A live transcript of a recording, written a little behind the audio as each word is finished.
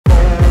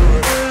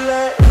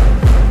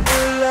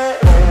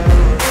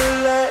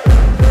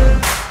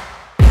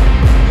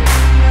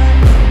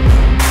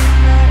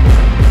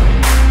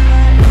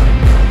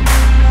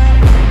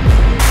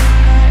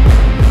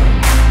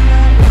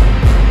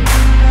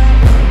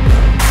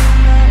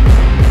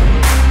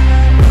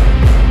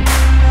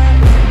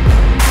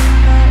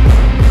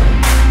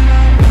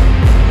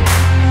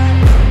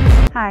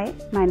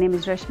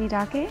is Rashmi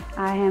Dake.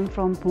 I am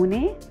from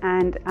Pune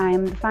and I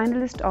am the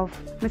finalist of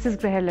Mrs.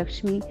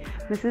 Grehlakshmi,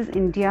 Mrs.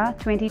 India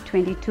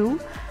 2022,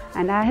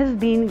 and I have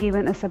been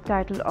given a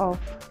subtitle of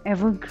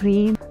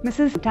Evergreen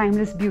Mrs.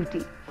 Timeless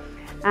Beauty.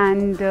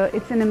 And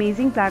it's an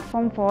amazing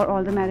platform for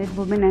all the married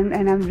women,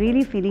 and I'm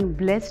really feeling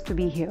blessed to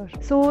be here.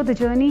 So the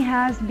journey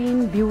has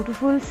been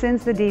beautiful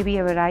since the day we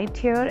have arrived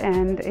here,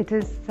 and it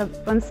is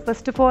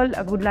first of all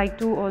I would like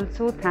to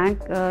also thank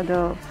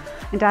the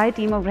entire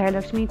team of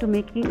Grehlakshmi to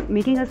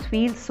making us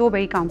feel so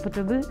very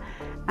comfortable.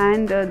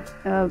 And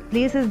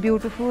place is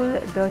beautiful,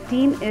 the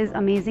team is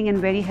amazing and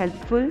very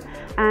helpful,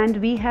 and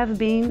we have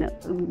been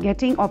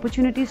getting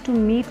opportunities to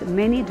meet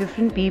many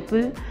different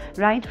people,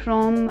 right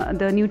from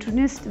the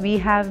nutritionist. We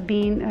have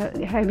been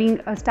having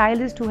a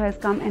stylist who has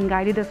come and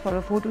guided us for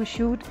a photo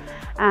shoot,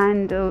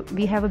 and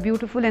we have a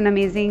beautiful and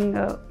amazing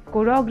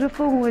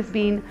choreographer who has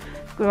been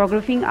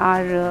choreographing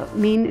our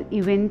main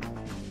event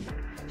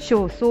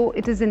show. So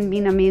it has been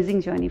an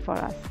amazing journey for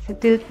us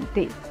till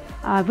date.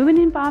 Women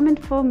empowerment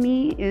for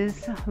me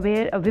is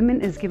where a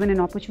woman is given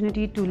an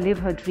opportunity to live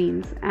her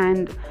dreams,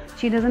 and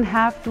she doesn't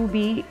have to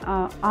be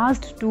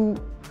asked to,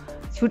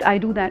 should I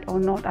do that or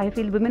not. I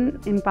feel women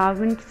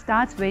empowerment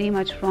starts very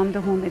much from the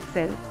home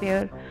itself,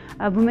 where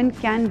a woman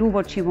can do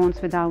what she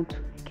wants without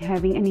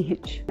having any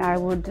hitch. I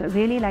would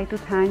really like to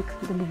thank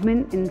the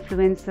Women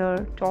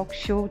Influencer Talk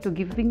Show to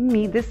giving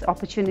me this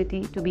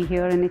opportunity to be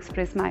here and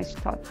express my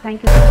thoughts.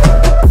 Thank you.